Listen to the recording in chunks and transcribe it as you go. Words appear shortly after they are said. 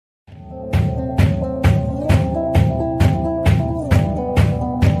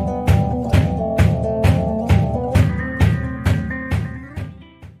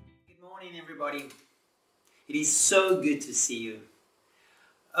It is so good to see you.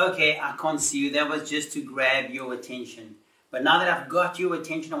 Okay, I can't see you. That was just to grab your attention. But now that I've got your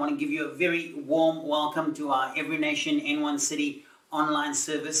attention, I want to give you a very warm welcome to our Every Nation N1 City online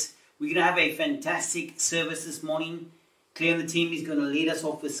service. We're going to have a fantastic service this morning. Claire and the team is going to lead us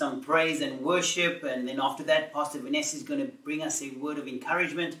off with some praise and worship. And then after that, Pastor Vanessa is going to bring us a word of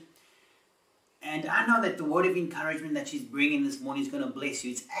encouragement. And I know that the word of encouragement that she's bringing this morning is going to bless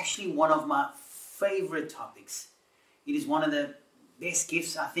you. It's actually one of my favorite topics. It is one of the best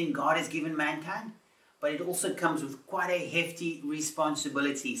gifts I think God has given mankind, but it also comes with quite a hefty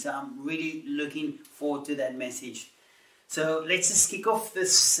responsibility. So I'm really looking forward to that message. So let's just kick off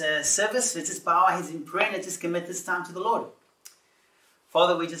this service. Let's just bow our heads in prayer and let's just commit this time to the Lord.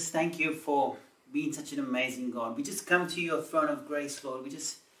 Father, we just thank you for being such an amazing God. We just come to your throne of grace, Lord. We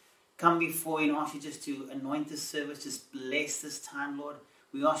just come before you and ask you just to anoint this service, just bless this time, Lord.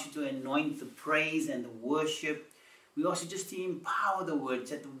 We ask you to anoint the praise and the worship. We ask you just to empower the word,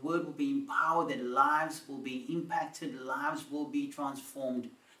 that the word will be empowered, that lives will be impacted, lives will be transformed.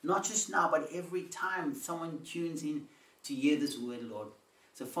 Not just now, but every time someone tunes in to hear this word, Lord.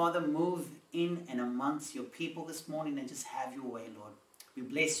 So Father, move in and amongst your people this morning and just have your way, Lord. We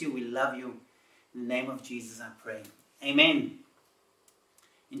bless you, we love you. In the name of Jesus I pray. Amen.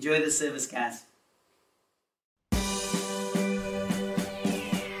 Enjoy the service, guys.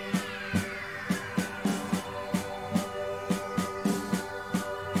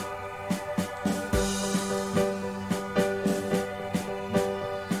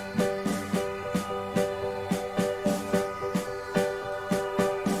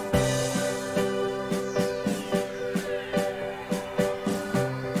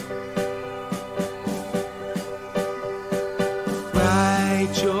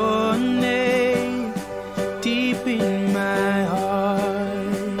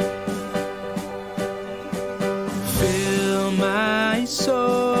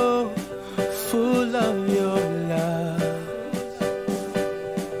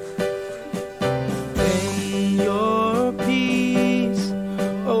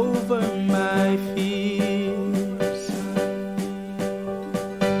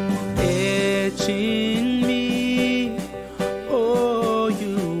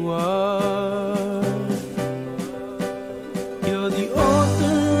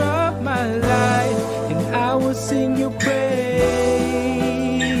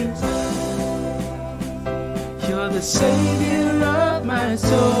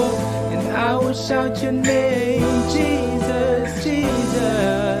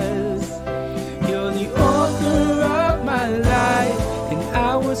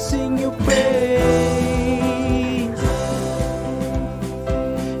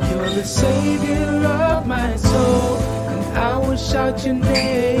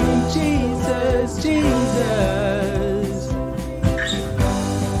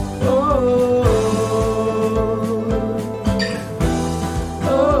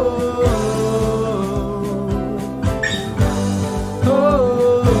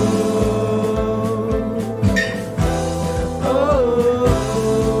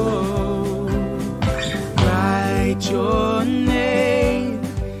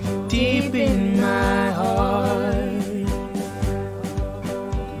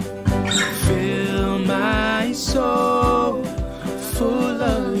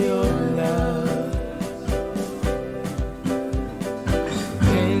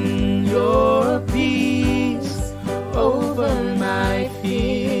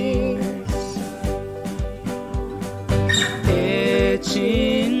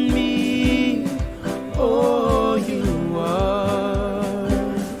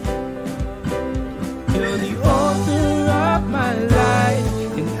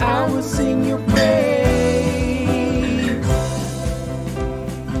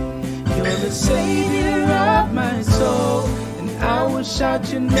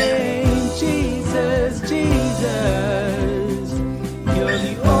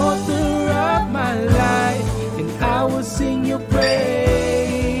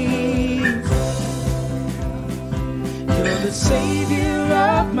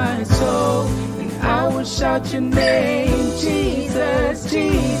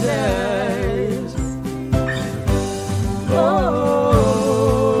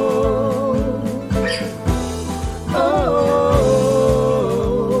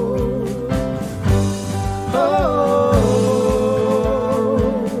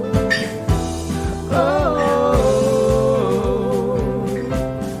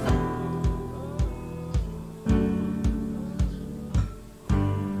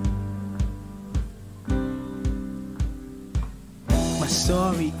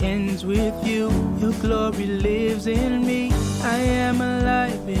 story ends with you. Your glory lives in me. I am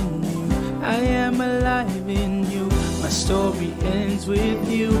alive in you. I am alive in you. My story ends with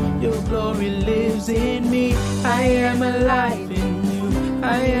you. Your glory lives in me. I am alive in you.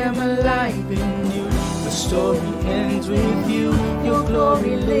 I am alive in you. My story ends with you. Your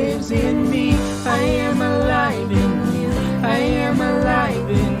glory lives in me. I am alive in you. I am alive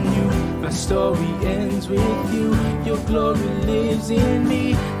in you. My story ends with you. Your glory lives in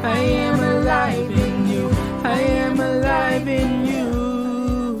me. I am alive in you. I am alive in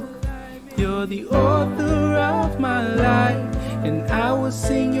you. You're the author of my life, and I will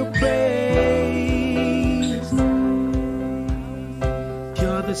sing your praise.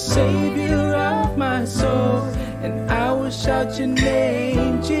 You're the savior of my soul, and I will shout your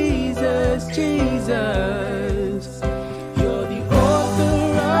name, Jesus, Jesus. You're the author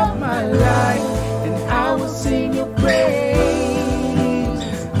of my life, and I will sing your praise.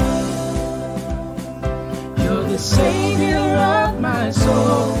 You're the savior of my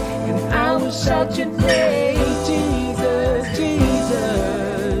soul, and I will shout your name, Jesus,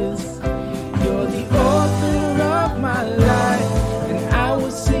 Jesus. You're the author of my life, and I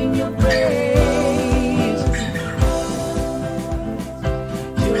will sing your praise.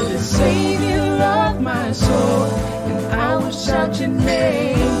 You're the savior of my soul, and I will shout your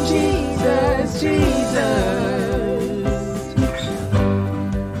name, Jesus, Jesus.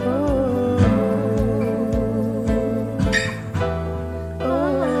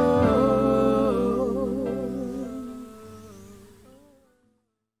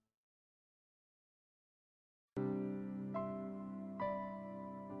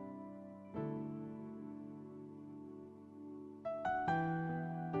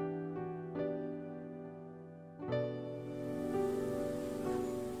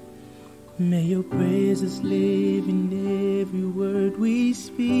 May your praises live in every word we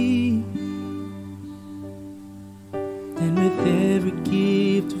speak, and with every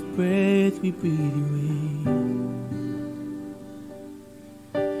gift of breath we breathe you in.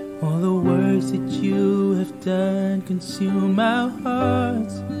 All the works that you have done consume our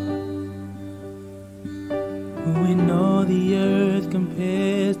hearts. When all the earth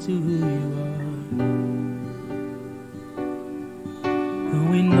compares to who you are,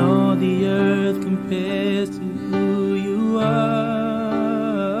 when all the earth compares to who you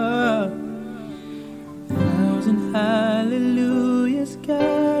are. 1,000 hallelujahs,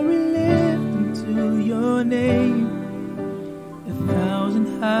 God, we lift into your name. 1,000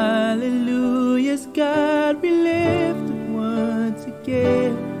 hallelujahs, God, we lift it once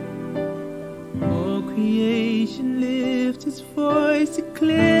again. All creation lifts its voice to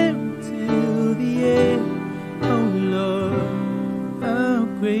clear till the end. Oh Lord, how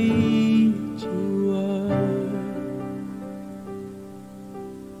great you are.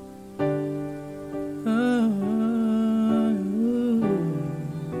 Oh,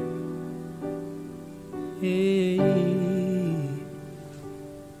 hey.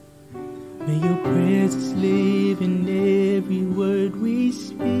 May your presence live in every word we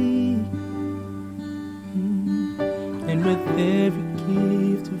speak, and with every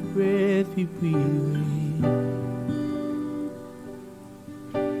gift of breath we breathe.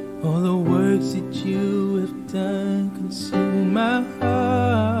 All the works that you have done consume my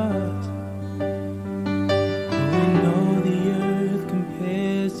heart. When all the earth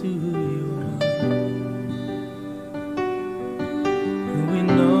compares to who you are, when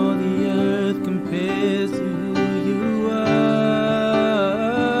all the earth compares to who you are.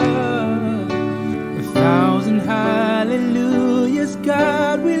 1,000 hallelujahs,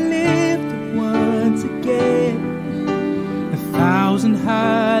 God, we lift it once again. 1,000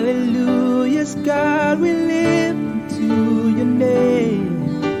 hallelujahs, God, we lift into your name.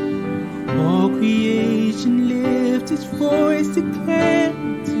 All creation lifts its voice, declare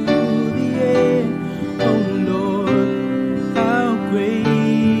to the end. Oh Lord, how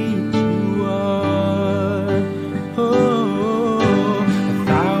great you are. Oh,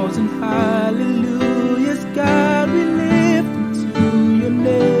 1,000 hallelujahs, God, we lift into your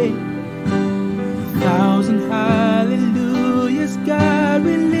name. 1,000 hallelujahs, God,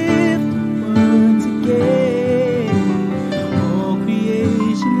 we lift once again. All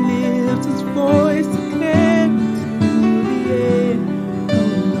creation lifts its voice, declare to the end.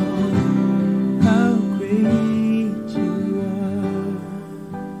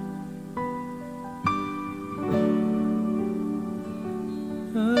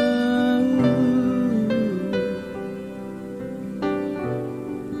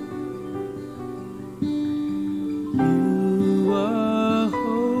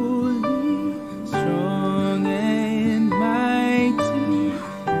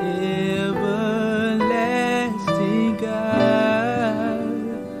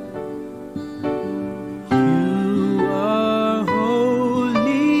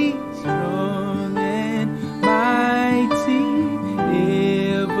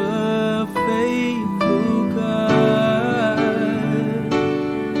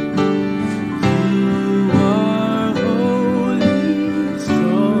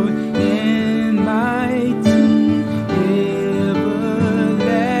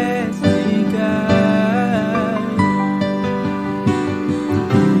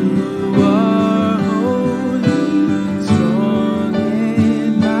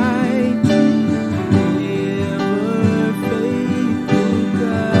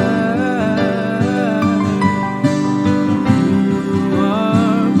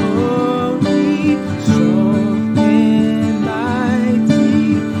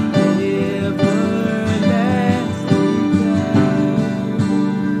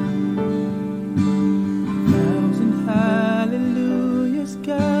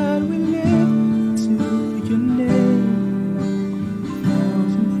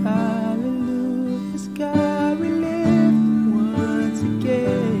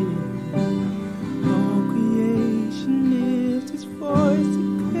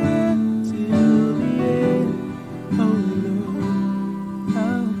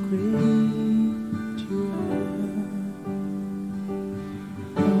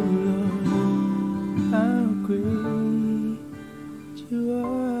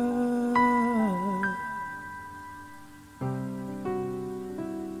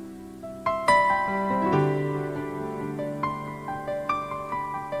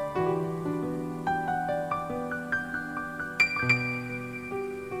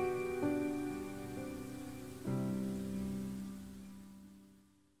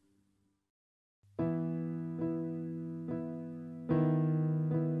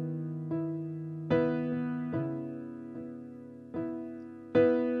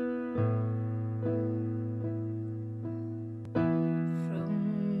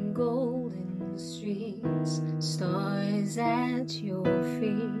 at your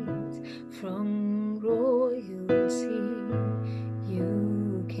feet. From royalty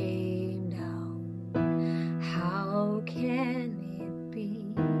you came down. How can it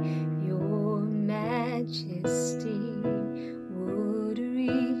be your majesty would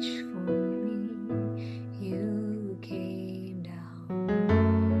reach for me? You came down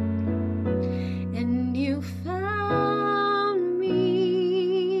and you found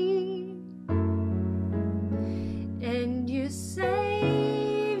me, and you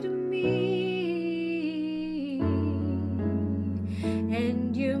saved me,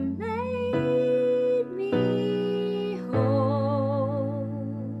 and you made me whole.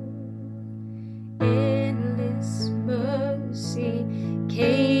 Endless mercy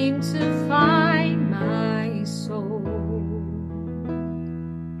came to find my soul.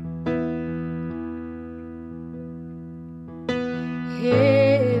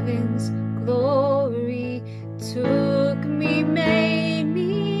 Heaven's glory took me, made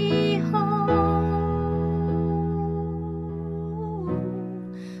me whole.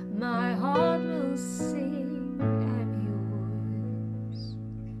 My heart will sing, I'm yours.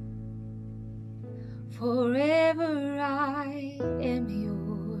 Forever I am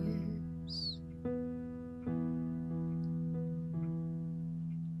yours.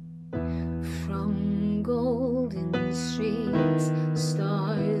 From golden streets,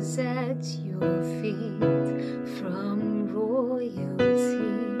 stars at your feet. From royalty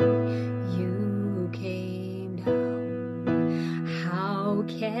you came down. How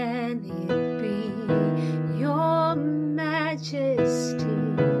can it be your majesty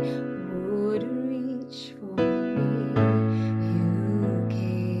would reach for me? You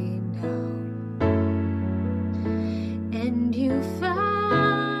came down and you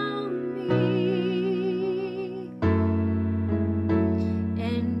found me,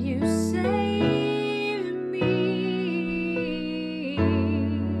 and you saved me,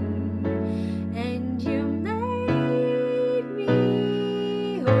 and you made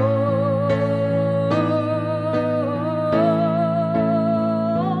me whole.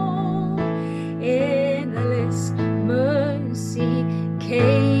 Endless mercy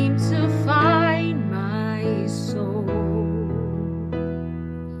came to find my soul.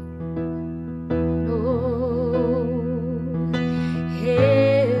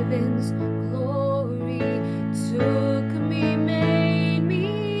 Heaven's glory took me, made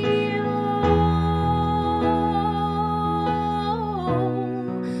me whole.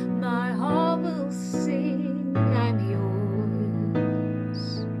 My heart will sing, I'm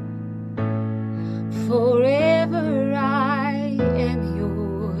yours. Forever I am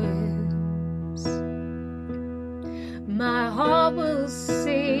yours. My heart will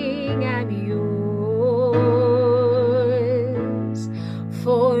sing, I'm yours.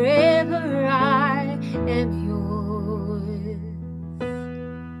 Forever I am yours.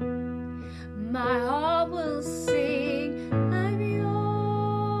 My heart will sing, I'm yours.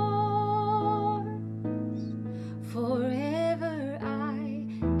 Forever I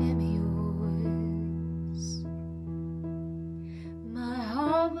am yours. My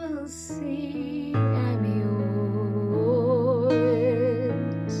heart will sing, I'm yours.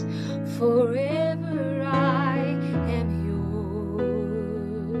 Forever I am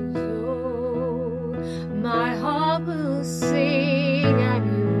yours. Oh, my heart will sing, I'm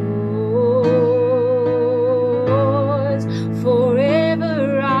yours.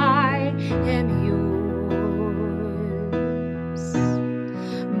 Forever I am yours.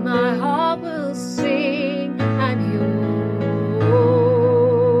 My heart will sing, I'm yours.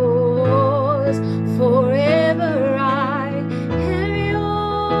 Forever I am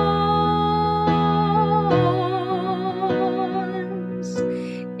yours.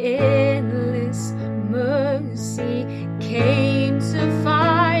 Endless mercy came to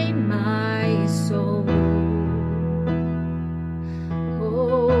find my soul.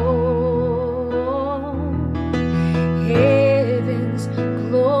 Oh, heaven's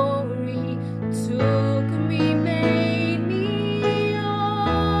glory took me, made me whole.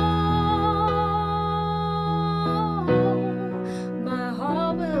 My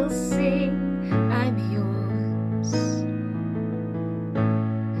heart will sing, I'm yours.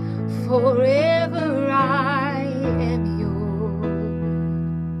 Forever I am yours.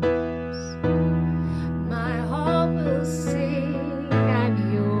 My heart will sing, I'm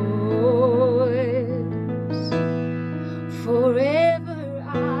yours. Forever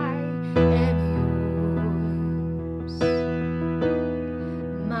I am yours.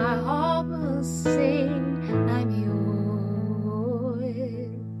 My heart will sing, I'm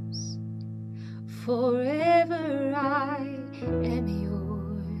yours. Forever I am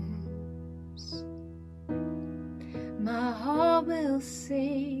yours. My heart will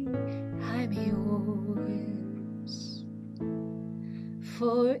sing, I'm yours.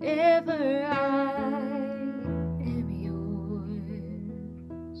 Forever I am yours.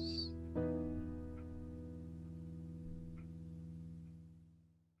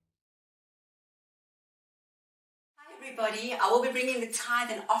 Hi everybody, I will be bringing the tithe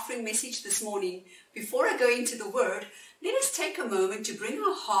and offering message this morning. Before I go into the word, let us take a moment to bring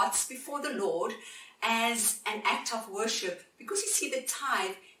our hearts before the Lord as an act of worship, because you see the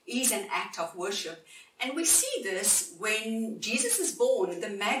tithe is an act of worship. And we see this when Jesus is born. The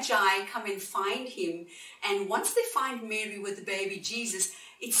Magi come and find him, and once they find Mary with the baby Jesus,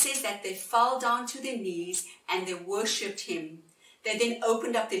 it says that they fell down to their knees and they worshipped him. They then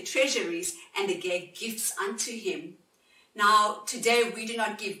opened up their treasuries and they gave gifts unto him. Now, today we do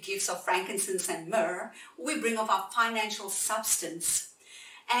not give gifts of frankincense and myrrh. We bring of our financial substance.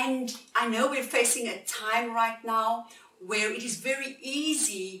 And I know we're facing a time right now where it is very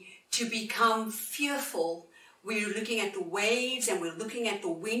easy to become fearful. We're looking at the waves and we're looking at the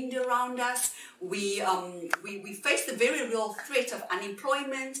wind around us. We face the very real threat of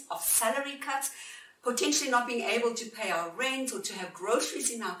unemployment, of salary cuts, potentially not being able to pay our rent or to have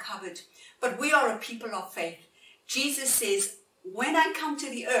groceries in our cupboard. But we are a people of faith. Jesus says, when I come to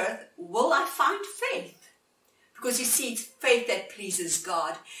the earth, will I find faith? Because you see, it's faith that pleases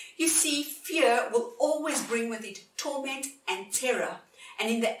God. You see, fear will always bring with it torment and terror.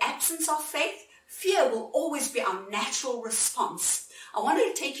 And in the absence of faith, fear will always be our natural response. I want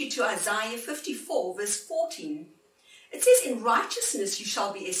to take you to Isaiah 54, verse 14. It says, in righteousness you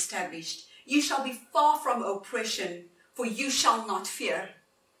shall be established. You shall be far from oppression, for you shall not fear.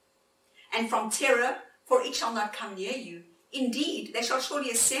 And from terror, for it shall not come near you. Indeed, they shall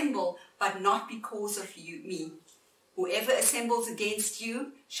surely assemble, but not because of me. Whoever assembles against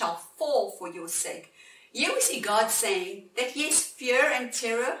you shall fall for your sake. Here we see God saying that yes, fear and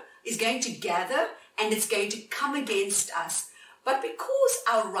terror is going to gather and it's going to come against us. But because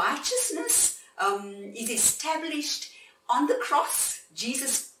our righteousness is established on the cross,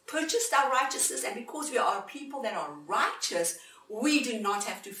 Jesus purchased our righteousness, and because we are a people that are righteous, we do not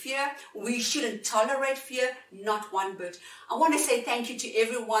have to fear. We shouldn't tolerate fear, not one bit. I want to say thank you to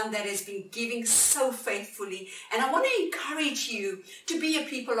everyone that has been giving so faithfully. And I want to encourage you to be a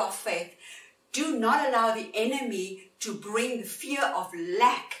people of faith. Do not allow the enemy to bring the fear of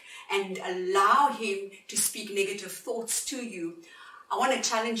lack and allow him to speak negative thoughts to you. I want to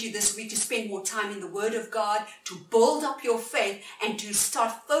challenge you this week to spend more time in the Word of God, to build up your faith and to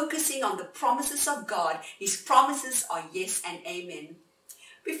start focusing on the promises of God. His promises are yes and amen.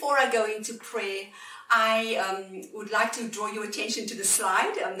 Before I go into prayer, I would like to draw your attention to the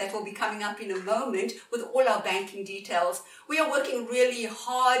slide that will be coming up in a moment with all our banking details. We are working really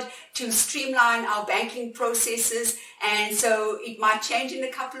hard to streamline our banking processes, and so it might change in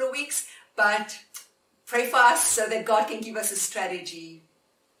a couple of weeks, but pray for us so that God can give us a strategy.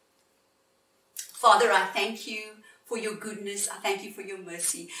 Father, I thank you for your goodness. I thank you for your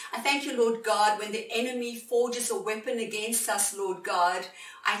mercy. I thank you, Lord God, when the enemy forges a weapon against us, Lord God,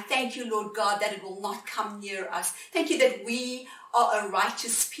 I thank you, Lord God, that it will not come near us. Thank you that we are a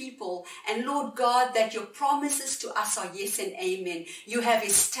righteous people. And Lord God, that your promises to us are yes and amen. You have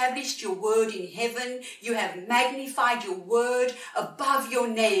established your word in heaven. You have magnified your word above your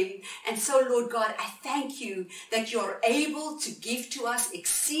name. And so, Lord God, I thank you that you are able to give to us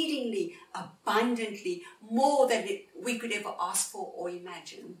exceedingly, abundantly, more than we could ever ask for or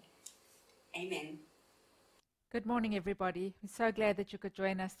imagine. Amen. Good morning, everybody. I'm so glad that you could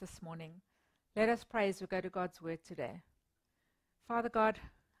join us this morning. Let us pray as we go to God's word today. Father God,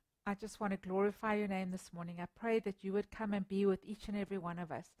 I just want to glorify your name this morning. I pray that you would come and be with each and every one of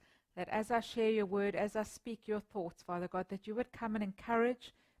us, that as I share your word, as I speak your thoughts, Father God, that you would come and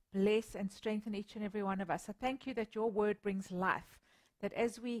encourage, bless, and strengthen each and every one of us. I thank you that your word brings life, that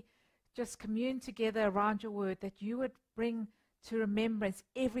as we just commune together around your word, that you would bring to remembrance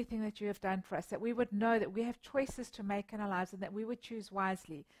everything that you have done for us, that we would know that we have choices to make in our lives and that we would choose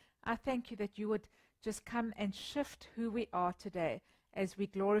wisely. I thank you that you would just come and shift who we are today as we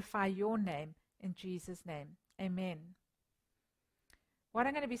glorify your name in Jesus' name. Amen. What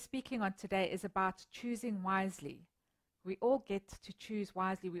I'm going to be speaking on today is about choosing wisely. We all get to choose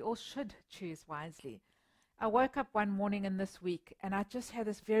wisely. We all should choose wisely. I woke up one morning in this week and I just had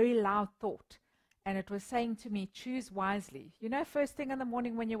this very loud thought. And it was saying to me, choose wisely. You know, first thing in the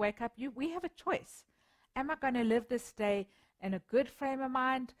morning when you wake up, we have a choice. Am I going to live this day in a good frame of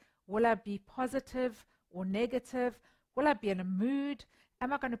mind? Will I be positive or negative? Will I be in a mood?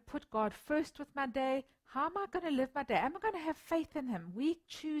 Am I going to put God first with my day? How am I going to live my day? Am I going to have faith in him? We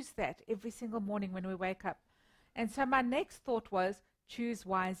choose that every single morning when we wake up. And so my next thought was, choose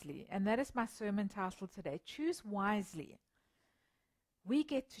wisely. And that is my sermon title today. Choose wisely. We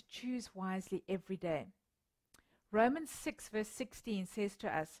get to choose wisely every day. Romans 6 verse 16 says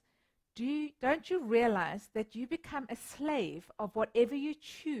to us, don't you realize that you become a slave of whatever you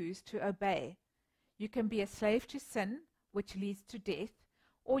choose to obey? You can be a slave to sin, which leads to death,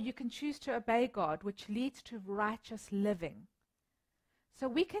 or you can choose to obey God, which leads to righteous living. So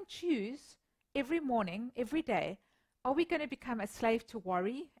we can choose every morning, every day, are we going to become a slave to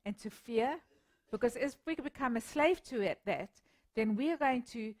worry and to fear? Because if we become a slave to that, then we are going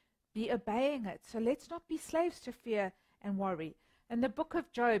to be obeying it. So let's not be slaves to fear and worry. In the book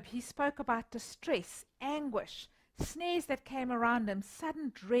of Job, he spoke about distress, anguish, snares that came around him,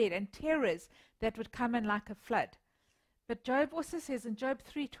 sudden dread and terrors that would come in like a flood. But Job also says in Job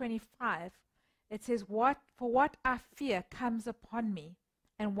 3:25, it says, for what I fear comes upon me,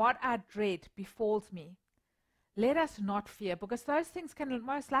 and what I dread befalls me. Let us not fear, because those things can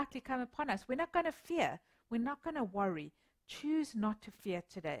most likely come upon us. We're not going to fear. We're not going to worry. Choose not to fear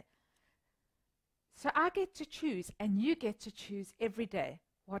today. So I get to choose, and you get to choose every day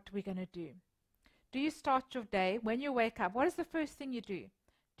what we're going to do. Do you start your day, when you wake up, what is the first thing you do?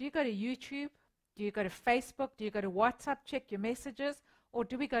 Do you go to YouTube? Do you go to Facebook? Do you go to WhatsApp, check your messages? Or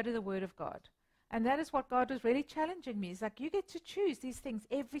do we go to the Word of God? And that is what God was really challenging me. It's like, you get to choose these things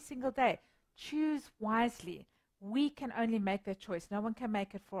every single day. Choose wisely. We can only make that choice. No one can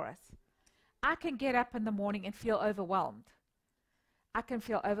make it for us. I can get up in the morning and feel overwhelmed. I can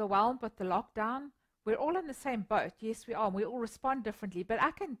feel overwhelmed with the lockdown. We're all in the same boat. Yes, we are. We all respond differently. But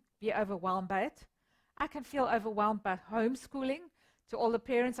I can be overwhelmed by it. I can feel overwhelmed by homeschooling. To all the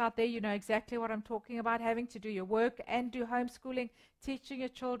parents out there, you know exactly what I'm talking about, having to do your work and do homeschooling, teaching your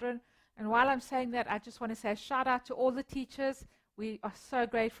children. And while I'm saying that, I just want to say a shout out to all the teachers. We are so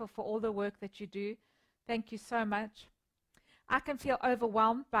grateful for all the work that you do. Thank you so much. I can feel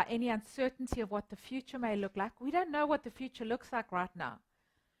overwhelmed by any uncertainty of what the future may look like. We don't know what the future looks like right now.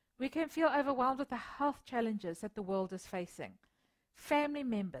 We can feel overwhelmed with the health challenges that the world is facing. Family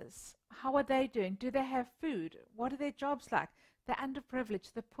members, how are they doing? Do they have food? What are their jobs like? The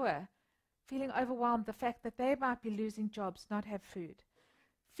underprivileged, the poor, feeling overwhelmed, the fact that they might be losing jobs, not have food.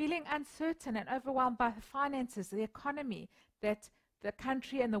 Feeling uncertain and overwhelmed by the finances, the economy, that the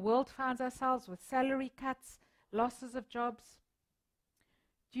country and the world finds ourselves with salary cuts, losses of jobs.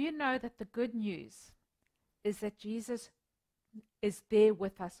 Do you know that the good news is that Jesus is there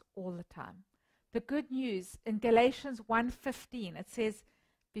with us all the time? The good news in Galatians 1:15, it says,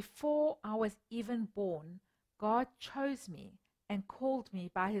 before I was even born, God chose me and called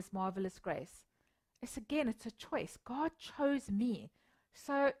me by his marvelous grace. It's a choice. God chose me.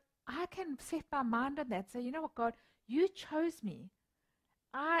 So I can set my mind on that. Say, you know what, God, you chose me.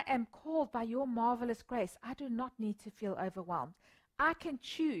 I am called by your marvelous grace. I do not need to feel overwhelmed. I can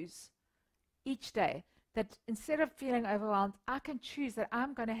choose each day that instead of feeling overwhelmed, I can choose that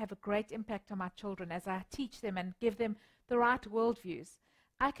I'm going to have a great impact on my children as I teach them and give them the right worldviews.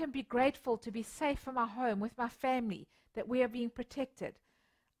 I can be grateful to be safe in my home with my family, that we are being protected.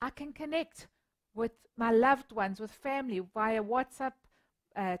 I can connect with my loved ones, with family via WhatsApp,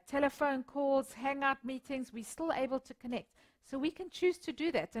 telephone calls, hangout meetings. We're still able to connect. So we can choose to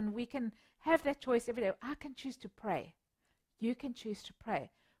do that, and we can have that choice every day. I can choose to pray. You can choose to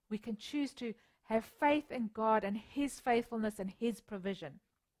pray. We can choose to have faith in God and his faithfulness and his provision.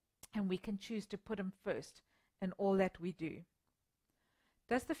 And we can choose to put him first in all that we do.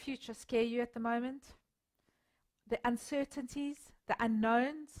 Does the future scare you at the moment? The uncertainties, the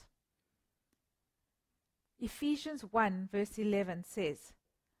unknowns? Ephesians 1 verse 11 says,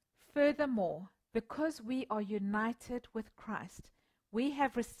 furthermore, because we are united with Christ, we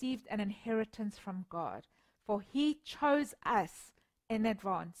have received an inheritance from God, for he chose us in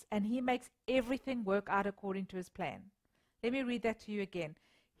advance, and he makes everything work out according to his plan. Let me read that to you again.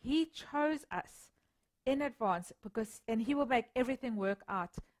 He chose us in advance, and he will make everything work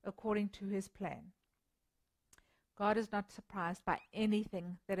out according to his plan. God is not surprised by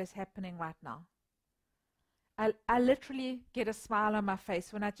anything that is happening right now. I literally get a smile on my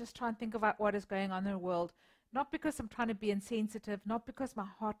face when I just try and think about what is going on in the world, not because I'm trying to be insensitive, not because my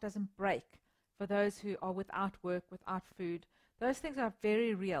heart doesn't break for those who are without work, without food. Those things are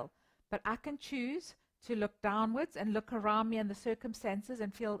very real. But I can choose to look downwards and look around me and the circumstances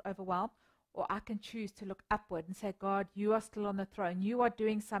and feel overwhelmed, or I can choose to look upward and say, God, you are still on the throne. You are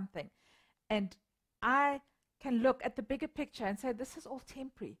doing something. And I can look at the bigger picture and say, this is all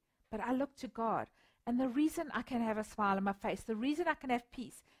temporary. But I look to God. And the reason I can have a smile on my face, the reason I can have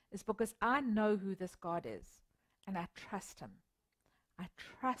peace, is because I know who this God is. And I trust him. I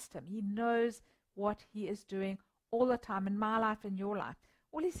trust him. He knows what he is doing all the time in my life, in your life.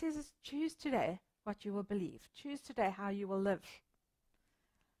 All he says is choose today what you will believe. Choose today how you will live.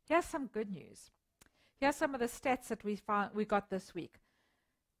 Here's some good news. Here's some of the stats that we got this week.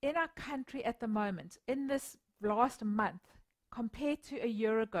 In our country at the moment, in this last month, compared to a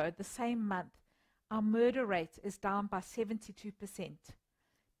year ago, the same month, our murder rate is down by 72%.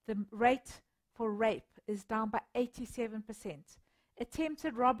 The rate for rape is down by 87%.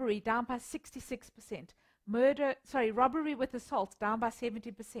 Attempted robbery down by 66%. Robbery with assault down by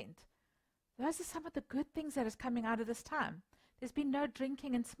 70%. Those are some of the good things that is coming out of this time. There's been no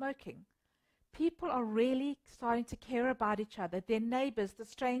drinking and smoking. People are really starting to care about each other, their neighbors, the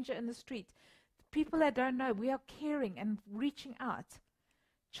stranger in the street, the people that don't know. We are caring and reaching out.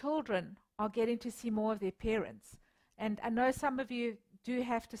 Children are getting to see more of their parents. And I know some of you do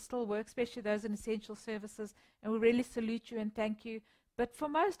have to still work, especially those in essential services, and we really salute you and thank you. But for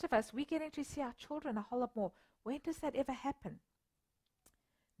most of us, we're getting to see our children a whole lot more. When does that ever happen?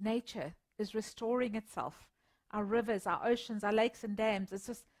 Nature is restoring itself. Our rivers, our oceans, our lakes and dams, it's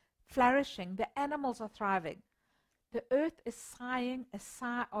just flourishing. The animals are thriving. The earth is sighing a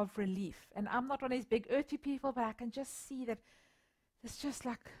sigh of relief. And I'm not one of these big earthy people, but I can just see that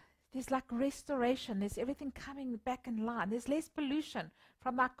there's like restoration. There's everything coming back in line. There's less pollution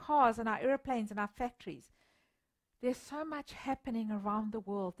from our cars and our airplanes and our factories. There's so much happening around the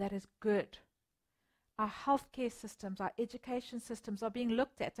world that is good. Our healthcare systems, our education systems are being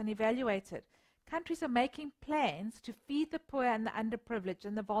looked at and evaluated. Countries are making plans to feed the poor and the underprivileged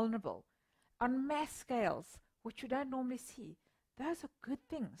and the vulnerable on mass scales, which you don't normally see. Those are good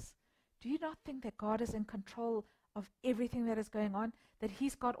things. Do you not think that God is in control of everything that is going on, that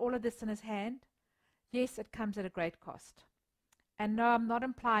he's got all of this in his hand? Yes, it comes at a great cost. And no, I'm not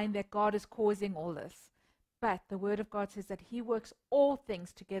implying that God is causing all this, but the word of God says that he works all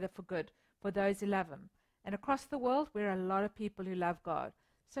things together for good for those who love him. And across the world, we're a lot of people who love God.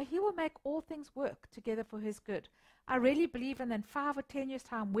 So he will make all things work together for his good. I really believe in 5 or 10 years'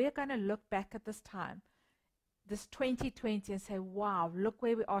 time, we're going to look back at this time, this 2020, and say, wow, look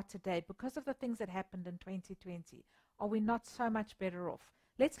where we are today because of the things that happened in 2020. Are we not so much better off?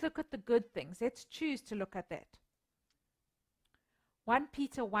 Let's look at the good things. Let's choose to look at that. 1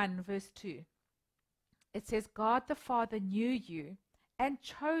 Peter 1 verse 2. It says, God the Father knew you and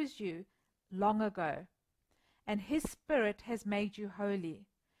chose you long ago, and his Spirit has made you holy.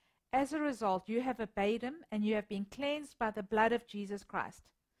 As a result, you have obeyed him, and you have been cleansed by the blood of Jesus Christ.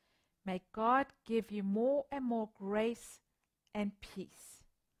 May God give you more and more grace and peace.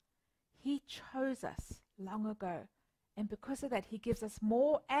 He chose us long ago, and because of that, he gives us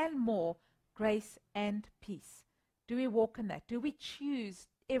more and more grace and peace. Do we walk in that? Do we choose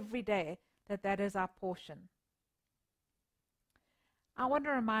every day that that is our portion? I want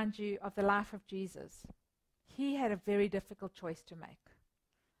to remind you of the life of Jesus. He had a very difficult choice to make.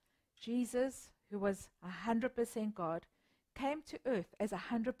 Jesus, who was 100% God, came to earth as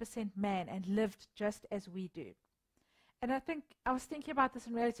 100% man and lived just as we do. And I was thinking about this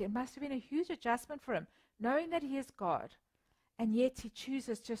in reality. It must have been a huge adjustment for him, knowing that he is God, and yet he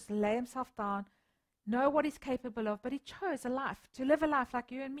chooses just to lay himself down, know what he's capable of, but he chose a life, to live a life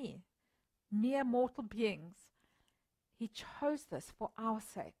like you and me, mere mortal beings. He chose this for our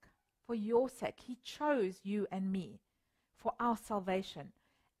sake, for your sake. He chose you and me for our salvation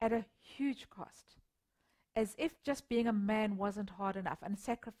at a huge cost. As if just being a man wasn't hard enough and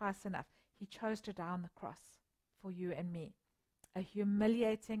sacrifice enough, he chose to die on the cross for you and me. A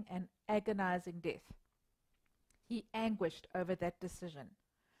humiliating and agonizing death. He anguished over that decision.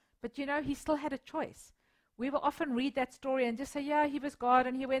 But you know, he still had a choice. We will often read that story and just say, yeah, he was God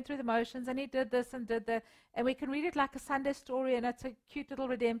and he went through the motions and he did this and did that. And we can read it like a Sunday story and it's a cute little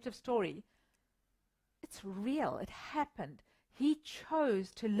redemptive story. It's real. It happened. He chose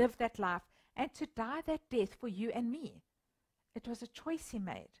to live that life and to die that death for you and me. It was a choice he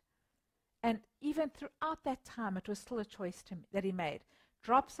made. And even throughout that time, it was still a choice that he made.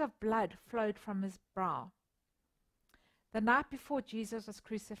 Drops of blood flowed from his brow. The night before Jesus was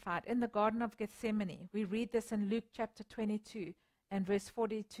crucified in the Garden of Gethsemane, we read this in Luke chapter 22 and verse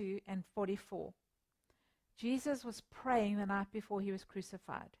 42 and 44. Jesus was praying the night before he was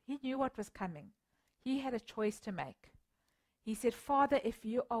crucified. He knew what was coming. He had a choice to make. He said, Father, if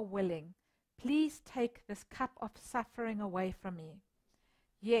you are willing, please take this cup of suffering away from me.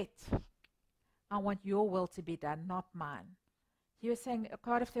 Yet, I want your will to be done, not mine. He was saying,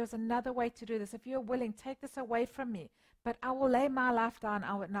 God, if there was another way to do this, if you're willing, take this away from me. But I will lay my life down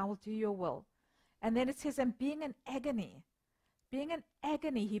and I will do your will. And then it says, and being in agony,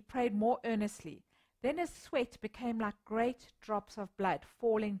 he prayed more earnestly. Then his sweat became like great drops of blood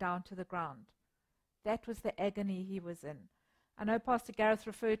falling down to the ground. That was the agony he was in. I know Pastor Gareth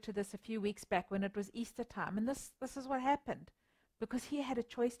referred to this a few weeks back when it was Easter time, and this is what happened, because he had a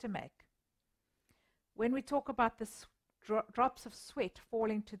choice to make. When we talk about the drops of sweat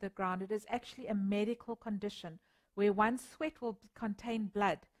falling to the ground, it is actually a medical condition where one sweat will contain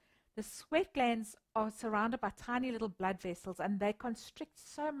blood. The sweat glands are surrounded by tiny little blood vessels, and they constrict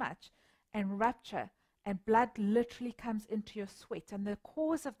so much and rupture, and blood literally comes into your sweat. And the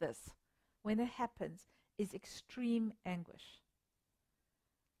cause of this, when it happens, is extreme anguish.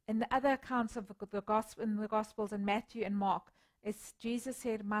 In the other accounts of the gospel, in the Gospels in Matthew and Mark, Jesus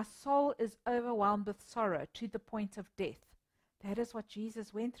said, "My soul is overwhelmed with sorrow to the point of death." That is what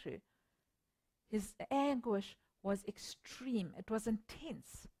Jesus went through. His anguish was extreme. It was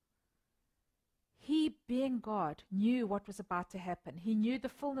intense. He, being God, knew what was about to happen. He knew the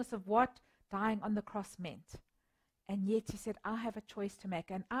fullness of what dying on the cross meant. And yet he said, I have a choice to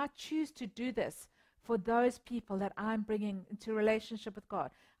make, and I choose to do this for those people that I'm bringing into relationship with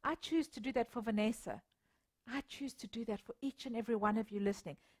God. I choose to do that for Vanessa. I choose to do that for each and every one of you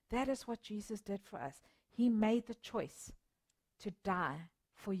listening. That is what Jesus did for us. He made the choice to die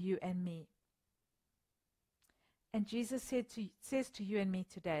for you and me. And Jesus says to you and me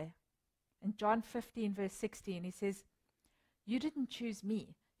today, in John 15, verse 16, he says, you didn't choose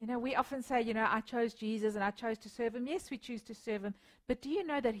me. You know, we often say, I chose Jesus and I chose to serve him. Yes, we choose to serve him. But do you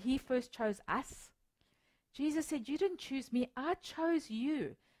know that he first chose us? Jesus said, you didn't choose me. I chose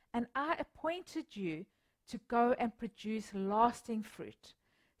you. And I appointed you to go and produce lasting fruit,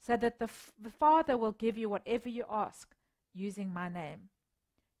 so that the Father will give you whatever you ask using my name.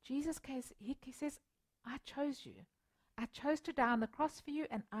 Jesus he says, I chose you. I chose to die on the cross for you,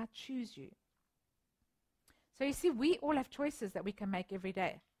 and I choose you. So you see, we all have choices that we can make every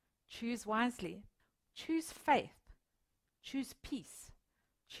day. Choose wisely. Choose faith. Choose peace.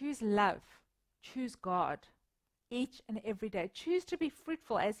 Choose love. Choose God. Each and every day. Choose to be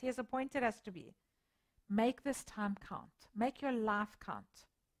fruitful as he has appointed us to be. Make this time count. Make your life count.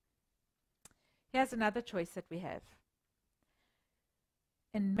 Here's another choice that we have.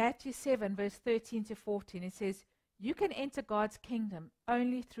 In Matthew 7, verse 13 to 14, it says, you can enter God's kingdom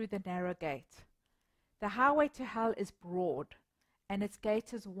only through the narrow gate. The highway to hell is broad, and its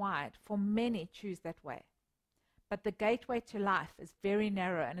gate is wide, for many choose that way. But the gateway to life is very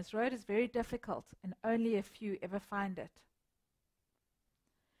narrow, and its road is very difficult, and only a few ever find it.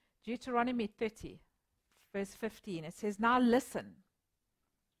 Deuteronomy 30, verse 15, it says, now listen.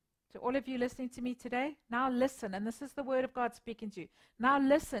 To all of you listening to me today, now listen, and this is the word of God speaking to you. Now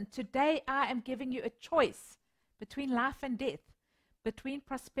listen, today I am giving you a choice between life and death, between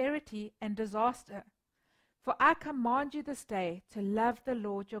prosperity and disaster. For I command you this day to love the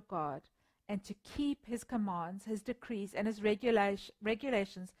Lord your God, and to keep his commands, his decrees, and his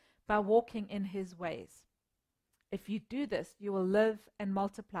regulations by walking in his ways. If you do this, you will live and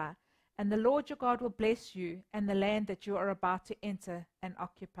multiply, and the Lord your God will bless you and the land that you are about to enter and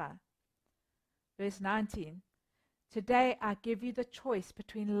occupy. Verse 19, today I give you the choice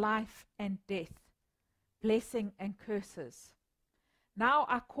between life and death, blessing and curses. Now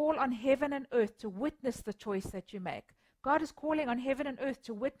I call on heaven and earth to witness the choice that you make. God is calling on heaven and earth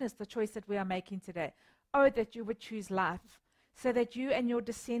to witness the choice that we are making today. Oh, that you would choose life, so that you and your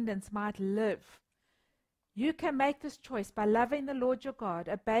descendants might live. You can make this choice by loving the Lord your God,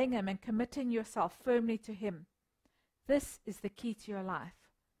 obeying him, and committing yourself firmly to him. This is the key to your life.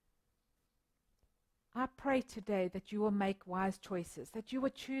 I pray today that you will make wise choices, that you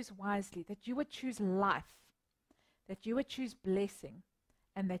would choose wisely, that you would choose life, that you would choose blessing,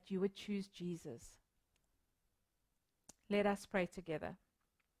 and that you would choose Jesus. Let us pray together.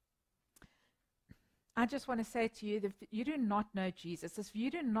 I just want to say to you that if you do not know Jesus, if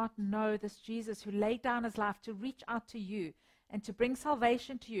you do not know this Jesus who laid down his life to reach out to you and to bring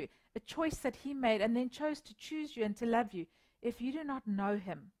salvation to you, a choice that he made and then chose to choose you and to love you, if you do not know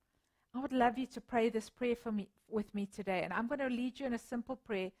him, I would love you to pray this prayer with me today. And I'm going to lead you in a simple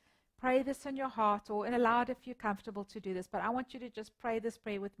prayer. Pray this in your heart or in aloud if you're comfortable to do this. But I want you to just pray this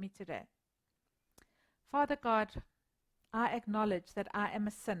prayer with me today. Father God, I acknowledge that I am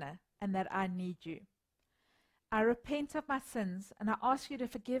a sinner and that I need you. I repent of my sins and I ask you to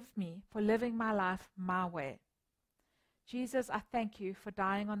forgive me for living my life my way. Jesus, I thank you for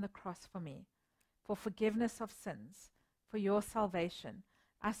dying on the cross for me, for forgiveness of sins, for your salvation.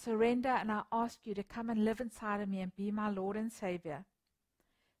 I surrender and I ask you to come and live inside of me and be my Lord and Savior.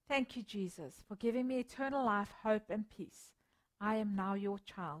 Thank you, Jesus, for giving me eternal life, hope, and peace. I am now your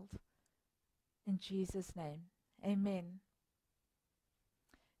child. In Jesus' name, amen.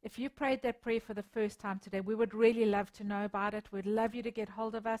 If you prayed that prayer for the first time today, we would really love to know about it. We'd love you to get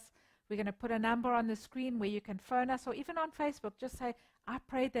hold of us. We're going to put a number on the screen where you can phone us, or even on Facebook. Just say, I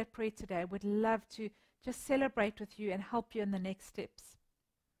prayed that prayer today. Would love to just celebrate with you and help you in the next steps.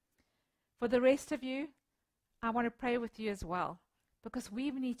 For the rest of you, I want to pray with you as well, because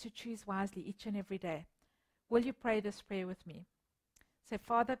we need to choose wisely each and every day. Will you pray this prayer with me? Say,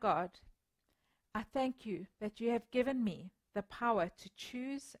 Father God, I thank you that you have given me the power to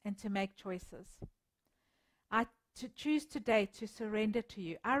choose and to make choices. I choose today to surrender to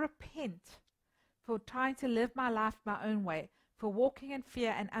you. I repent for trying to live my life my own way, for walking in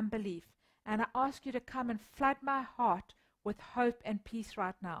fear and unbelief. And I ask you to come and flood my heart with hope and peace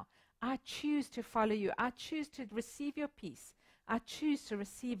right now. I choose to follow you. I choose to receive your peace. I choose to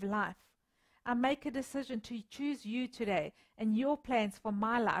receive life. I make a decision to choose you today and your plans for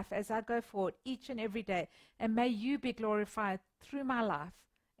my life as I go forward each and every day. And may you be glorified through my life.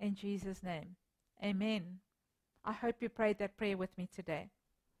 In Jesus' name, amen. I hope you prayed that prayer with me today.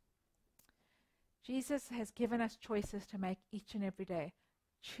 Jesus has given us choices to make each and every day.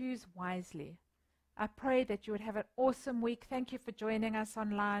 Choose wisely. I pray that you would have an awesome week. Thank you for joining us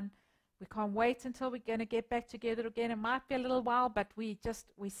online. We can't wait until we're going to get back together again. It might be a little while, but we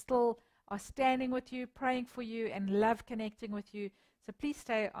still are standing with you, praying for you, and love connecting with you. So please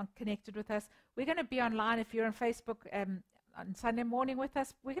stay connected with us. We're going to be online if you're on Facebook on Sunday morning with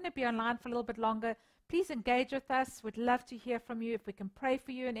us. We're going to be online for a little bit longer. Please engage with us. We'd love to hear from you. If we can pray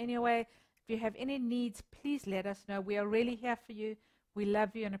for you in any way, if you have any needs, please let us know. We are really here for you. We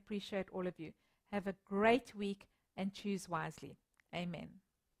love you and appreciate all of you. Have a great week and choose wisely. Amen.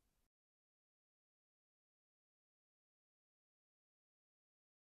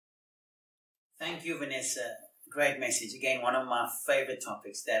 Thank you, Vanessa. Great message. Again, one of my favorite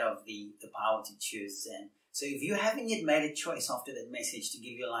topics, that of the power to choose. And so if you haven't yet made a choice after that message to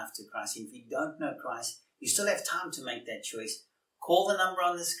give your life to Christ, if you don't know Christ, you still have time to make that choice. Call the number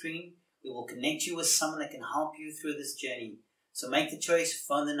on the screen. We will connect you with someone that can help you through this journey. So make the choice,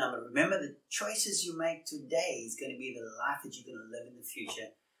 phone the number. Remember, the choices you make today is going to be the life that you're going to live in the future.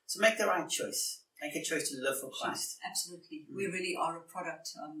 So make the right choice. Make a choice to live for Christ. Absolutely. We really are a product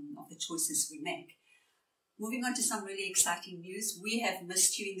of the choices we make. Moving on to some really exciting news. We have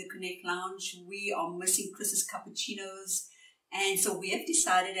missed you in the Connect Lounge. We are missing Chris's cappuccinos. And so we have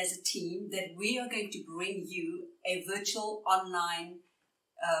decided as a team that we are going to bring you a virtual online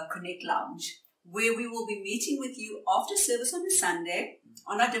Connect Lounge, where we will be meeting with you after service on a Sunday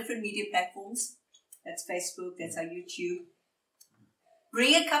on our different media platforms. That's Facebook, that's our YouTube.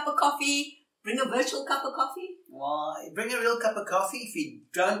 Bring a cup of coffee. Bring a virtual cup of coffee. Well, bring a real cup of coffee. If you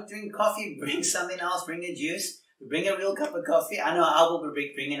don't drink coffee, bring something else. Bring a juice. Bring a real cup of coffee. I know I will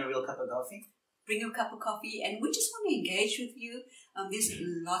be bringing a real cup of coffee. Bring a cup of coffee, and we just want to engage with you. There's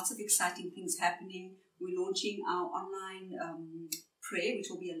lots of exciting things happening. We're launching our online prayer, which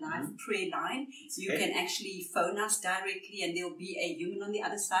will be a live prayer line. So you can actually phone us directly, and there'll be a human on the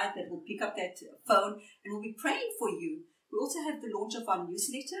other side that will pick up that phone, and we'll be praying for you. We also have the launch of our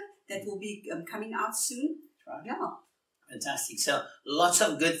newsletter that will be coming out soon. Right. Yeah. Fantastic. So lots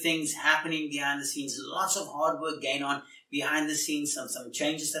of good things happening behind the scenes. Lots of hard work going on behind the scenes. Some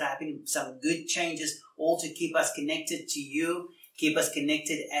changes that are happening. Some good changes, all to keep us connected to you. Keep us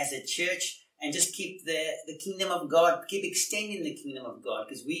connected as a church. And just keep the kingdom of God. Keep extending the kingdom of God.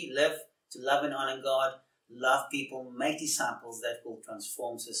 Because we live to love and honor God. Love people. Make disciples that will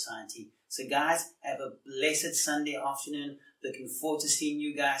transform society. So guys, have a blessed Sunday afternoon. Looking forward to seeing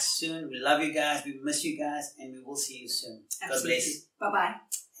you guys soon. We love you guys. We miss you guys. And we will see you soon. Absolutely. God bless.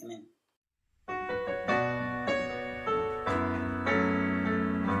 Bye-bye. Amen.